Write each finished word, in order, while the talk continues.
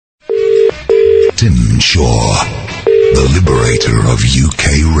Tim Shaw, the liberator of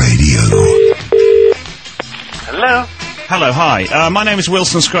UK radio. Hello? Hello, hi. My name is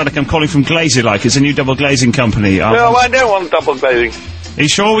Wilson Scraddock. I'm calling from Glaze-U-Like. It's a new double glazing company. No, I don't want double glazing. Are you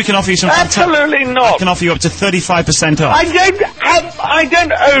sure we can offer you some... Absolutely not. I can offer you up to 35% off. I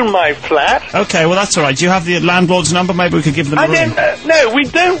don't own my flat. Okay, well that's alright. Do you have the landlord's number? Maybe we could give them a ring. No, we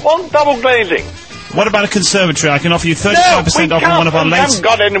don't want double glazing. What about a conservatory? I can offer you 35% off on one of our latest... We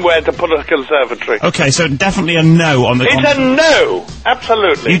haven't got anywhere to put a conservatory. Okay, so definitely a no on the... It's a no,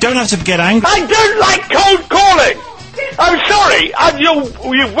 absolutely. You don't have to get angry. I don't like cold calling! I'm sorry,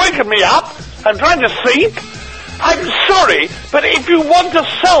 you've woken me up. I'm trying to sleep. I'm sorry, but if you want to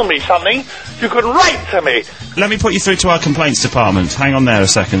sell me something, you can write to me. Let me put you through to our complaints department. Hang on there a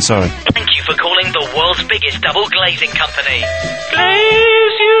second, sorry. Thank you for calling the world's biggest double glazing company.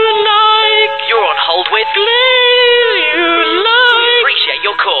 Glaze-U-Like. You're on hold with Glaze-U-Like. We appreciate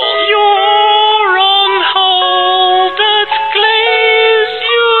your call. You're on hold at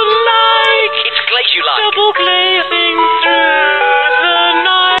Glaze-U-Like. It's Glaze-U-Like. Double glazing through the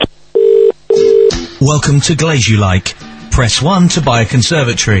night. Welcome to Glaze-U-Like. Press 1 to buy a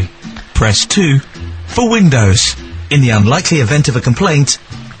conservatory. Press 2 for windows. In the unlikely event of a complaint,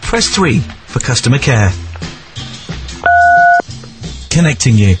 press 3 for customer care.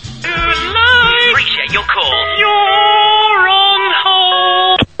 Connecting you. Appreciate your call. You're on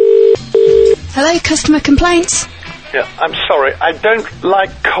hold. Hello, customer complaints. Yeah, I'm sorry, I don't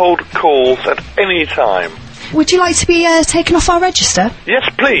like cold calls at any time. Would you like to be taken off our register? Yes,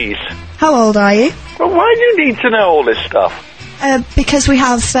 please. How old are you? Well, why do you need to know all this stuff? Because we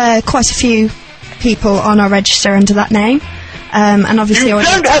have quite a few people on our register under that name. And obviously... You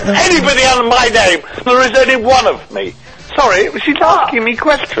don't have anybody under my name! There is only one of me. Sorry, she's asking me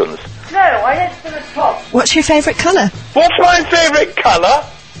questions. No, I answer the top. What's your favourite colour? What's my favourite colour?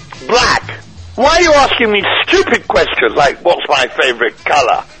 Black. Why are you asking me stupid questions like, what's my favourite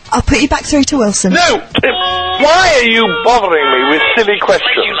colour? I'll put you back through to Wilson. No! Why are you bothering me with silly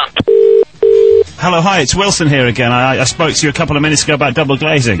questions? Hello, hi, it's Wilson here again. I spoke to you a couple of minutes ago about double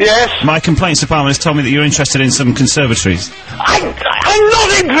glazing. Yes? My complaints department has told me that you're interested in some conservatories. I'm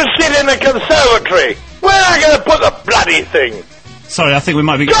not interested in a conservatory! Where am I going to put the bloody thing? Sorry, I think we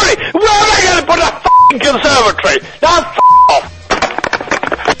might be... Sorry! Where am I going to put a f***ing conservatory? Now f*** off!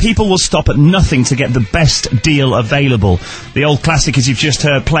 People will stop at nothing to get the best deal available. The old classic, as you've just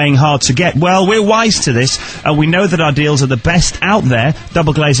heard, playing hard to get. Well, we're wise to this, and we know that our deals are the best out there,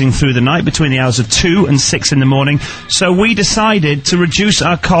 double glazing through the night between the hours of 2 and 6 in the morning, so we decided to reduce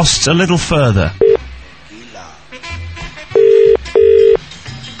our costs a little further.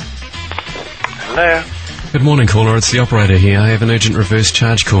 Hello? Good morning, caller. It's the operator here. I have an urgent reverse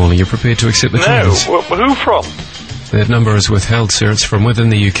charge call. Are you prepared to accept the charges? No. Who from? That number is withheld, sir. It's from within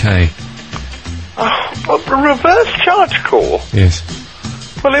the UK. A reverse charge call? Yes.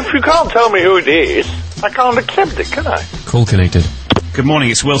 Well, if you can't tell me who it is, I can't accept it, can I? Call connected. Good morning,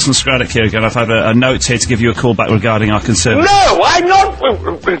 it's Wilson Scraddock here again. I've had a note here to give you a call back regarding our conservatory. No, I'm not...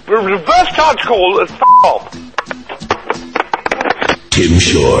 reverse charge call is off. Tim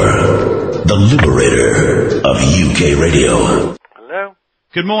Shaw, the liberator of UK radio. Hello?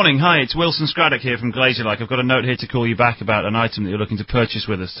 Good morning, hi, it's Wilson Scraddock here from Glaze-U-Like. I've got a note here to call you back about an item that you're looking to purchase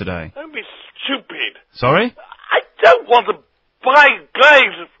with us today. Don't be stupid. Sorry? I don't want to buy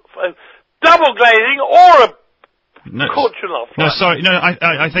glaze, double glazing, or a Korchinov. No, sorry, no,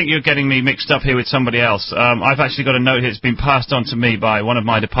 I think you're getting me mixed up here with somebody else. I've actually got a note here that's been passed on to me by one of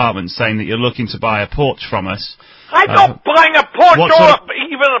my departments saying that you're looking to buy a porch from us. I'm not buying a porch or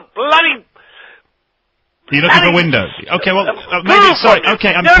even a bloody... You're looking for windows? Okay, well, maybe, sorry,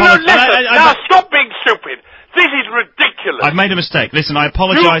 okay, I'm apologizing. Now stop being stupid. This is ridiculous. I've made a mistake. Listen, I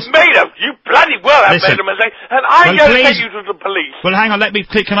apologise. You bloody well have made a mistake, and I'm going to take you to the police. Well, hang on,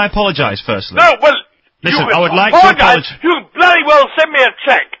 can I apologise firstly? No, well, listen, I would like to apologise. You bloody well send me a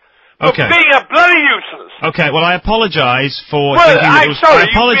cheque for being a bloody nuisance. Okay, well, I apologise for thinking that I'm sorry,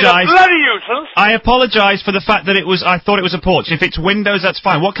 you've been a bloody nuisance. I apologise for the fact that I thought it was a porch. If it's windows, that's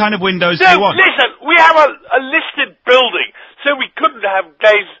fine. What kind of windows do you want? Listen, we have a listed building, so we couldn't have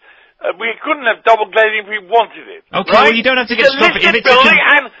we couldn't have double glazing if we wanted it. Okay, right? well, you don't have to get stupid. If it's a building,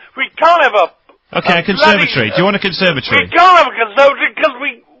 and we can't have a conservatory. Do you want a conservatory? We can't have a conservatory because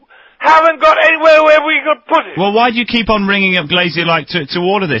we haven't got anywhere where we could put it. Well, why do you keep on ringing up Glaze-U-Like to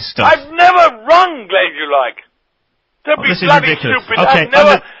order this stuff? I've never rung Glaze-U-Like. Don't be bloody stupid. Okay,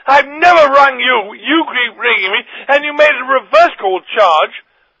 I've never rung you. You keep ringing me, and you made a reverse call charge,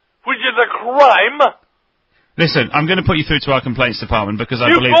 which is a crime. Listen, I'm going to put you through to our complaints department because I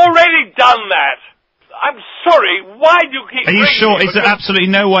believe... You've already done that. I'm sorry. Why do you keep Are you ringing sure? me? Is there absolutely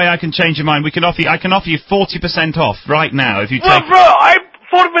no way I can change your mind? I can offer you 40% off right now if you Well, take bro,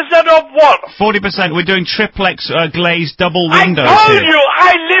 40% off what? 40%. We're doing triplex glazed double I windows told here. you,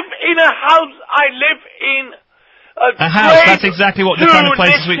 I live in a house. I live in A house. That's exactly what the kind of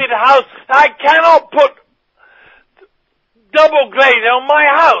places we. listed house. I cannot put double glaze on my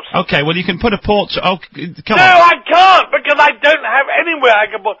house. Okay, well you can put a porch. Oh, come No, on. I can't because I don't have anywhere I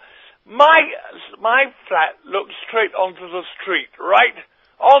can put. My flat looks straight onto the street, right?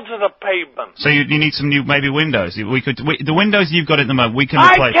 Onto the pavement. So you need some new maybe windows. The windows you've got at the moment we can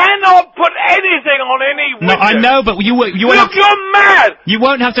I replace. cannot put anything on any window. No, I know, but you won't. Look, you're mad. You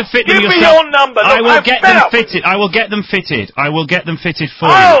won't have to fit them Give me yourself. your number. Look, I will I'm get fed them up. fitted. I will get them fitted. I will get them fitted for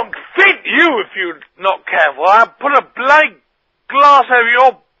you. I'll fit you if you're not careful. I'll put a bloody glass over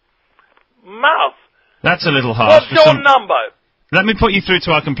your mouth. That's a little harsh. What's your number? Let me put you through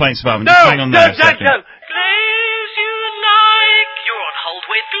to our complaints department. No, Just hang on there a second. Glaze-U-Like. You're on hold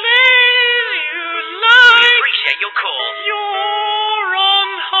with Glaze-U-Like. We appreciate your call. You're on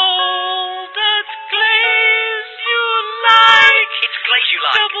hold at Glaze-U-Like. It's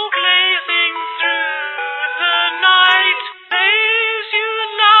Glaze-U-Like. Double glazing through the night.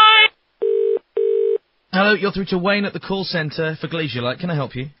 Glaze-U-Like. Hello, you're through to Wayne at the call centre for Glaze-U-Like. Can I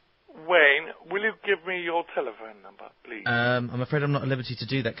help you? Wayne, will you give me your telephone number, please? I'm afraid I'm not at liberty to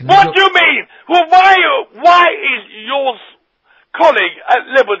do that. Can I have What do you mean? Well, why is your colleague at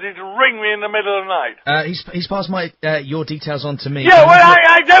liberty to ring me in the middle of the night? He's passed your details on to me. Yeah, well,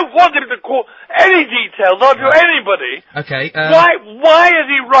 I don't want him to call any details or to anybody. Okay. Why has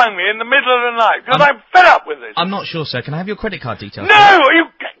he rung me in the middle of the night? Because I'm fed up with this. I'm not sure, sir. Can I have your credit card details? No,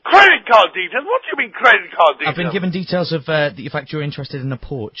 credit card details? What do you mean credit card details? I've been given details of the fact you're interested in a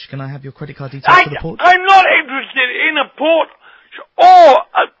porch. Can I have your credit card details for the porch? I'm not interested in a porch or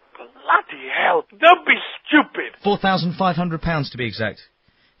a... Bloody hell. Don't be stupid. £4,500 to be exact.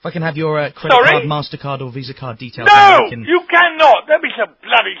 If I can have your credit Sorry? card, MasterCard or Visa card details. No, you cannot. Don't be so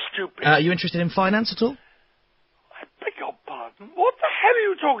bloody stupid. Are you interested in finance at all? I beg your pardon. What the hell are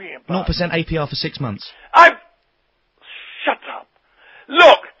you talking about? 0% APR for 6 months. Shut up.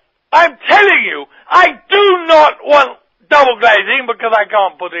 Look, I'm telling you, I do not want double glazing because I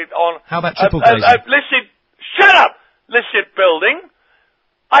can't put it on... How about triple glazing? Shut up! Listed building.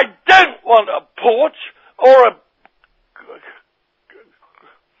 I don't want a porch or a...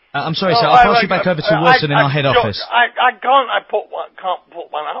 I'm sorry, sir. I'll pass you back over to Wilson in our head office. I can't put one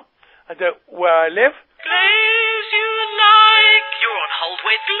up. I don't... Where I live. Glaze-U-Like. You're on hold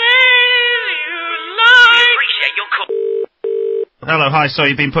with Glaze-U-Like. We appreciate your call. Hello, hi.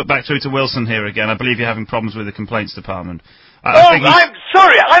 Sorry, you've been put back through to Wilson here again. I believe you're having problems with the complaints department. I'm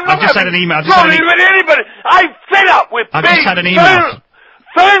sorry. I'm not I've just had an email. With anybody. I'm fed up with I've just had an email.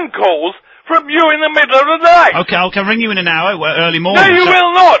 Phone calls from you in the middle of the night. Okay, I'll ring you in an hour, early morning. No, you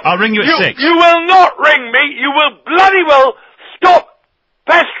will not. I'll ring you at 6. You will not ring me. You will bloody well stop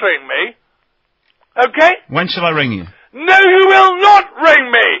pestering me. Okay? When shall I ring you? No, you will not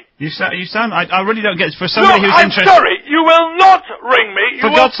ring me. You sound. I really don't get it. For somebody who's interested. I'm sorry. You will not ring me. For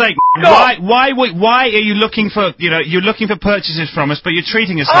God's sake, why are you looking for? You're looking for purchases from us, but you're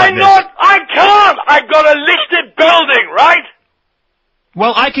treating us like this. I can't. I've got a listed building, right?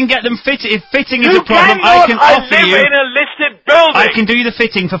 Well, I can get them fitted. If fitting is a problem, I can offer you. I live in a listed building. I can do you the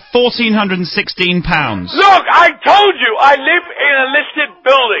fitting for £1,416. Look, I told you I live in a listed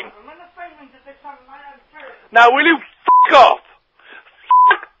building. Now, will you f*** off?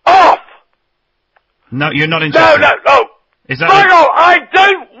 F*** off! No, you're not interested. No. Is that? F*** off! I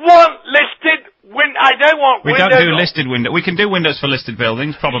don't want listed. I don't want we windows. don't do listed windows. We can do windows for listed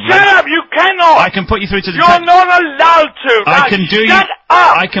buildings, probably. Shut up! You cannot! I can put you through to the... You're not allowed to! I can do you... Shut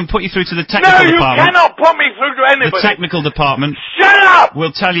up! I can put you through to the technical department. No, you cannot put me through to anybody. The technical department... Shut up!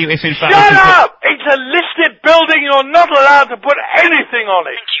 We'll tell you if in fact... Shut up! It's a listed building. You're not allowed to put anything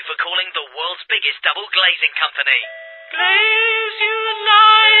on it. Thank you for calling the world's biggest double glazing company.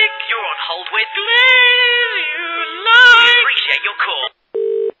 Glaze-U-Like. You're on hold with Glaze-U-Like. We appreciate your call.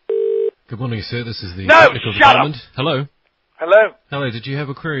 Good morning, sir. This is the No, technical shut department. up. Hello. Hello? Hello. Did you have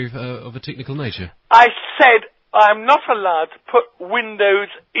a query of a technical nature? I said I'm not allowed to put windows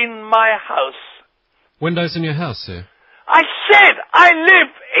in my house. Windows in your house, sir? I said I live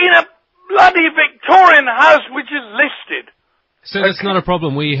in a bloody Victorian house which is listed. Sir, that's not a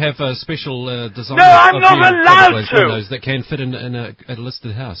problem. We have a special design No, I'm of not new allowed double-glazed to. windows that can fit in a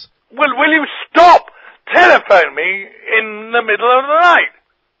listed house. Well, will you stop telephone me in the middle of the night?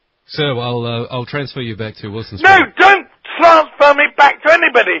 Sir, I'll transfer you back to Wilson's. No, don't transfer me back to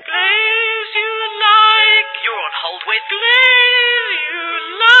anybody. Glaze-U-Like. You're on hold with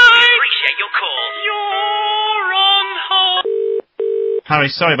Glaze-U-Like. We appreciate your call. You're Harry,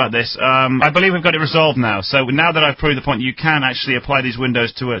 sorry about this. I believe we've got it resolved now. So now that I've proved the point, you can actually apply these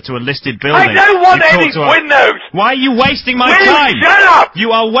windows to a listed building. I don't want any windows! Why are you wasting my Will you time? shut up!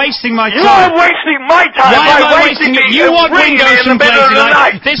 You are wasting my time. You are wasting my time Why am by I wasting wasting it? me You and want bringing me windows in from the middle of the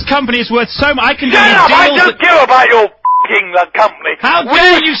Glaze-U-Like. night. This company is worth so much. I can do Shut you up! I deals. don't care about your f***ing company. How Will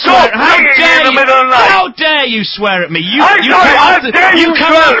dare you swear? stop How bringing me dare in the you? middle of the night? How dare you swear at me? You I'm you sorry, come how after dare you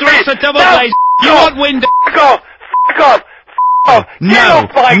come swear after at us me? for double No, glaze. You f*** want windows? F*** off! F*** off! F*** off! No, Get off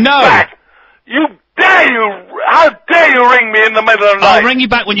my no. back! How dare you ring me in the middle of the night? I'll ring you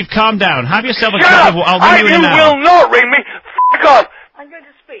back when you've calmed down. Have yourself a Shut cup up! of. I'll ring you in an You hour. will not ring me! F*** off! I'm going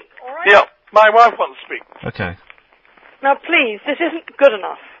to speak, all right? Yeah, my wife wants to speak. Okay. Now, please, this isn't good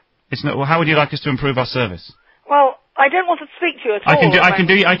enough. It's not. Well, how would you like us to improve our service? Well, I don't want to speak to you at all. I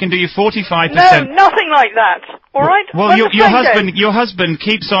can do you 45%. No, nothing like that. All right? Well, Where's your the phone your husband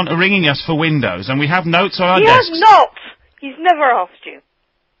keeps on ringing us for windows, and we have notes on our He desks. has not. He's never asked you.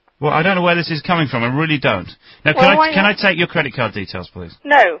 Well, I don't know where this is coming from. I really don't. Now, Well, why can I not? take your credit card details, please?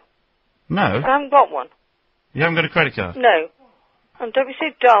 No, No, I haven't got one. you haven't got a credit card. No. And don't be so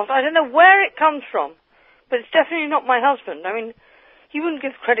daft. I don't know where it comes from, but it's definitely not my husband. I mean, he wouldn't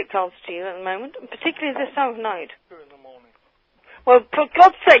give credit cards to you at the moment, and particularly this time of night. Well, for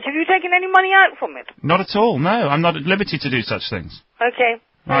God's sake, have you taken any money out from it? Not at all. No, I'm not at liberty to do such things. Okay.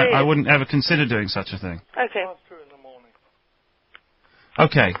 I wouldn't ever consider doing such a thing. Okay.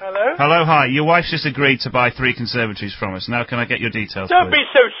 Okay. Hello? Hello, hi. Your wife's just agreed to buy 3 conservatories from us. Now, can I get your details, Don't please? be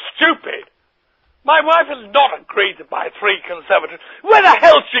so stupid. My wife has not agreed to buy 3 conservatories. Where the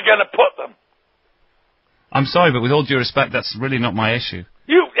hell's she going to put them? I'm sorry, but with all due respect, that's really not my issue.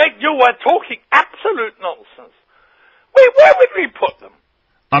 You are talking absolute nonsense. Where would we put them?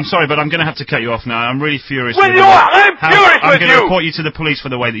 I'm sorry, but I'm going to have to cut you off now. I'm really furious Well, with you are. I'm furious I'm with going to you. report you to the police for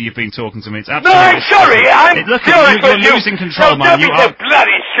the way that you've been talking to me. It's No, absolutely I'm sorry. I'm Look, furious you're with you. losing control, no, man. Don't be so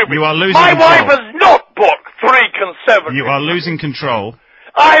bloody stupid. you are losing My control. wife has not bought 3 conservatories. You are losing control.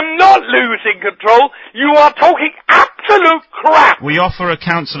 I'm not losing control. You are talking absolute crap. We offer a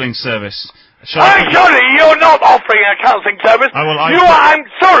counselling service. I'm sorry, you're not offering a counselling service. I'm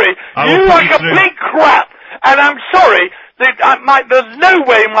sorry, you are complete crap. And I'm sorry that there's no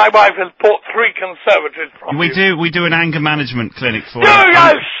way my wife has bought 3 conservatories from you. We do an anger management clinic for Do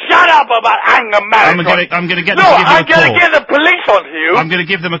you. shut up about anger management. I'm going to get them to give you a I'm call. going to get the police onto you. I'm going to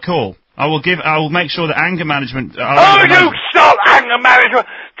give them a call. I will make sure that anger management. Stop anger management.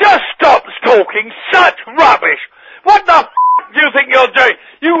 Just stop talking such rubbish. What the do you think you're doing?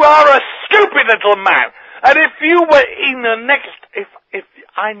 You are a stupid little man. And if you were in the next, if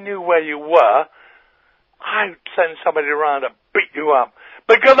I knew where you were, I'd send somebody around to beat you up.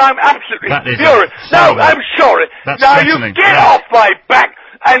 Because I'm absolutely furious. No, I'm sorry. That's now threatening. you get off my back.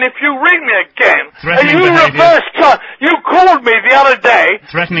 And if you ring me again, Threatening and you behaviour. reverse charge, you called me the other day.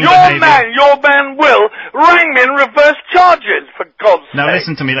 Threatening your man Will rang me and reverse charges, for God's sake. Now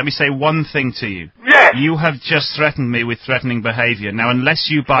listen to me, let me say one thing to you. Yes. You have just threatened me with threatening behaviour. Now unless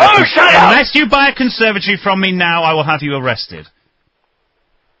you buy shut you buy a conservatory from me now, I will have you arrested.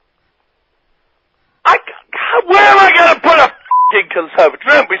 Where am I going to put a f***ing conservatory?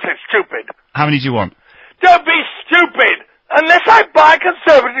 Don't be so stupid. How many do you want? Don't be stupid. Unless I buy a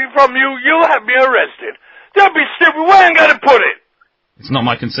conservatory from you, you'll have me arrested. Don't be stupid. Where am I going to put it? It's not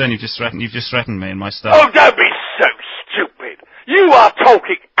my concern, you've just threatened me and my staff. Oh, don't be so stupid. You are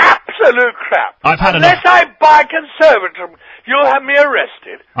talking absolute crap. I've had Unless I buy a conservatory, you'll have me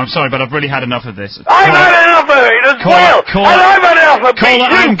arrested. I'm sorry, but I've really had enough of this. I've had enough of it as well. And I've had enough of Caller,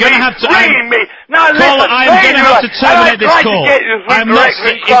 I'm going to have to... me. Now Caller, listen, I'm going to have to terminate this call. I'm not...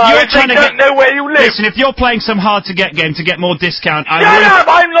 If you're trying to don't know where you live. Listen, if you're playing some hard-to-get game to get more discount... Shut up!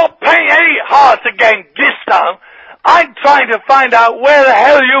 I'm not paying any hard-to-get discount. I'm trying to find out where the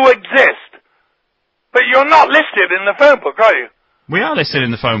hell you exist. But you're not listed in the phone book, are you? We are listed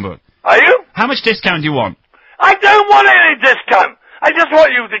in the phone book. Are you? How much discount do you want? I don't want any discount. I just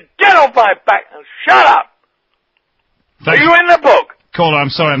want you to get off my back and shut up. Are you in the book? Caller, I'm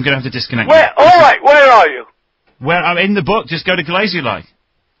sorry, I'm going to have to disconnect Where? you. All right, where are you? Where I'm in the book, just go to Glaze-U-Like.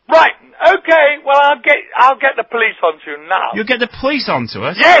 Right, okay, well I'll get the police onto you now. You'll get the police onto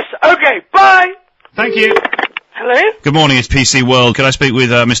us? Yes, okay, bye! Thank you. Hello? Good morning, it's PC World. Could I speak with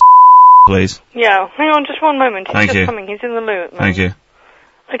Mr. please? Yeah, hang on just one moment. He's Thank just you. coming. He's in the loo at the moment. Thank you.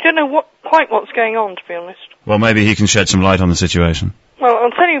 I don't know quite what's going on, to be honest. Well, maybe he can shed some light on the situation. Well, I'll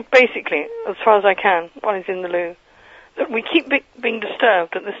tell you basically, as far as I can, while he's in the loo, that we keep being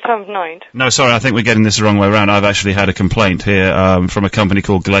disturbed at this time of night. No, sorry, I think we're getting this the wrong way around. I've actually had a complaint here from a company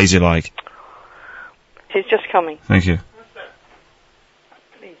called Glaze-U-Like. He's just coming. Thank you.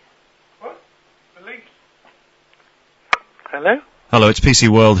 Please. What? Police? Hello? Hello, it's PC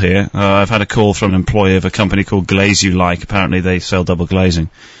World here. I've had a call from an employee of a company called Glaze-U-Like. Apparently they sell double glazing.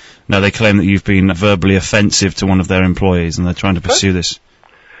 Now, they claim that you've been verbally offensive to one of their employees, and they're trying to pursue this.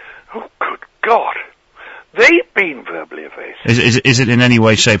 Oh, good God. They've been verbally evasive. Is it in any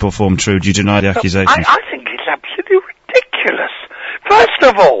way, shape or form true? Do you deny the accusations? I think it's absolutely ridiculous. First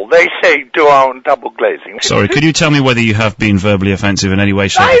of all, they say do our own double glazing. Sorry, could you tell me whether you have been verbally offensive in any way,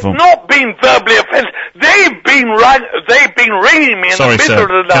 shape or I've form? not been verbally offensive. They've been ringing me in the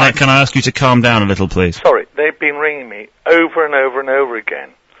middle of the night. Can I ask you to calm down a little, please? Sorry, they've been ringing me over and over and over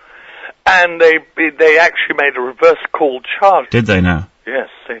again. And they actually made a reverse call charge. Did they now? Yes,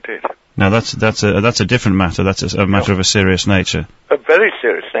 they did. Now that's a different matter. That's a matter of a serious nature. A very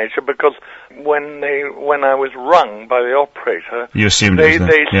serious nature, because when I was rung by the operator, you assumed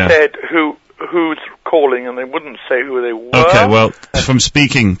they yeah. said who's calling, and they wouldn't say who they were. Okay, well, from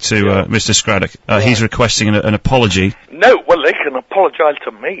speaking to Mr. Scraddock, he's requesting an apology. No, well, they can apologise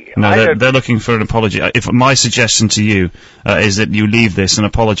to me. No, they're looking for an apology. If my suggestion to you is that you leave this and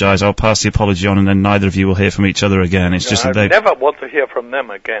apologise, I'll pass the apology on, and then neither of you will hear from each other again. It's just that I never want to hear from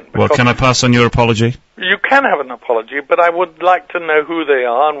them again. Well, can I pass on your apology? You can have an apology, but I would like to know who they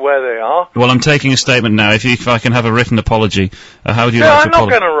are and where they are. Well, I'm taking a statement now. If I can have a written apology, how would you like to apologize? No, I'm not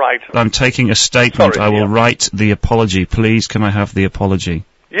going to write it. I'm taking a statement. Sorry, I will write the apology. Please, can I have the apology?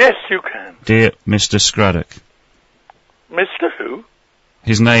 Yes, you can. Dear Mr. Scraddock. Mr. who?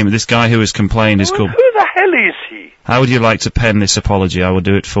 His name, this guy who has complained is called... Who the hell is he? How would you like to pen this apology? I will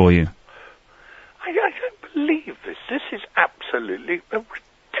do it for you. I don't believe this. This is absolutely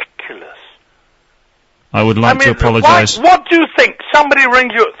ridiculous. I would like to apologise. What do you think? Somebody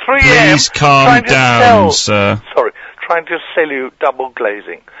rings you at 3 a.m. Please calm down, sir. Sorry, trying to sell you double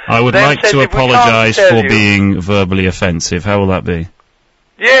glazing. I would like to apologise for being verbally offensive. How will that be?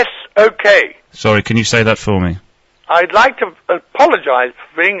 Yes, okay. Sorry, can you say that for me? I'd like to apologise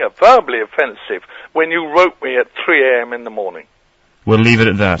for being verbally offensive when you wrote me at 3 a.m. in the morning. We'll leave it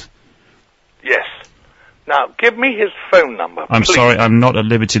at that. Yes. Now, give me his phone number, I'm please. sorry, I'm not at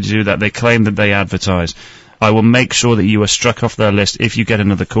liberty to do that. They claim that they advertise. I will make sure that you are struck off their list. If you get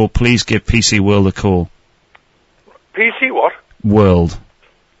another call, please give PC World a call. PC what? World.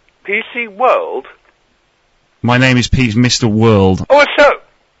 PC World? My name is Mr. World. Oh,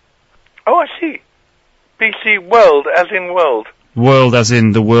 I see. PC World, as in world. World, as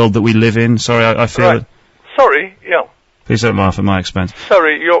in the world that we live in. Sorry, I feel right. it. Sorry, yeah. Please don't laugh at my expense.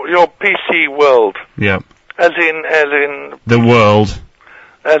 Sorry, your PC World. Yeah. As in... The world.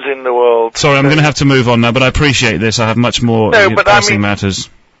 As in the world. Sorry, I'm going to have to move on now, but I appreciate this. I have much more pressing matters.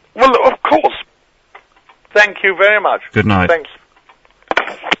 Well, of course. Thank you very much. Good night. Thanks.